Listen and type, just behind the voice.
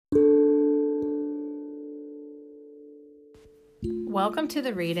Welcome to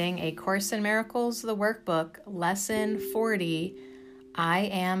the reading, A Course in Miracles, the Workbook, Lesson 40, I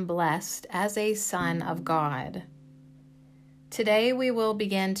Am Blessed as a Son of God. Today we will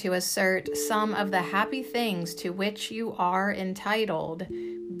begin to assert some of the happy things to which you are entitled,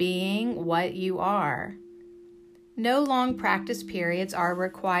 being what you are. No long practice periods are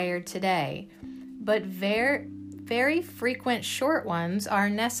required today, but very frequent short ones are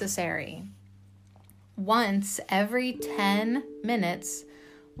necessary. Once every 10 minutes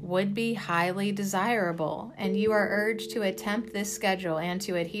would be highly desirable, and you are urged to attempt this schedule and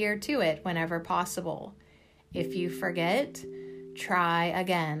to adhere to it whenever possible. If you forget, try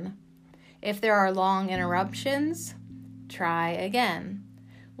again. If there are long interruptions, try again.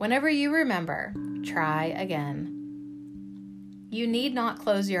 Whenever you remember, try again. You need not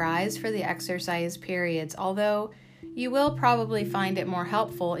close your eyes for the exercise periods, although you will probably find it more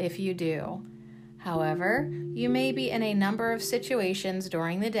helpful if you do. However, you may be in a number of situations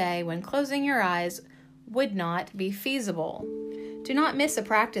during the day when closing your eyes would not be feasible. Do not miss a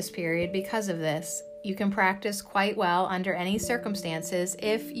practice period because of this. You can practice quite well under any circumstances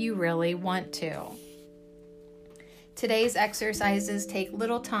if you really want to. Today's exercises take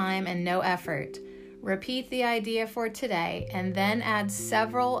little time and no effort. Repeat the idea for today and then add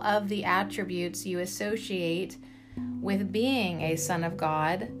several of the attributes you associate with being a son of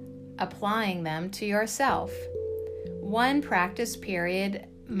God, applying them to yourself. One practice period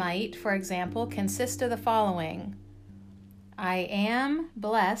might, for example, consist of the following: I am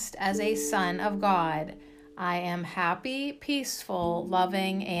blessed as a son of God. I am happy, peaceful,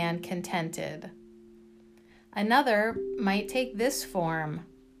 loving, and contented. Another might take this form: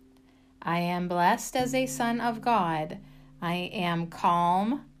 I am blessed as a son of God. I am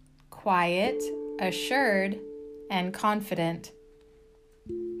calm, quiet, assured, and confident.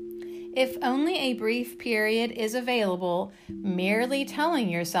 If only a brief period is available, merely telling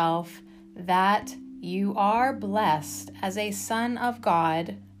yourself that you are blessed as a son of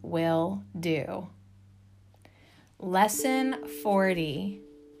God will do. Lesson 40.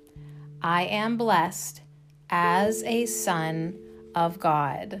 I am blessed as a son of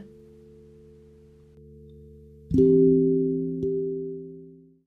God.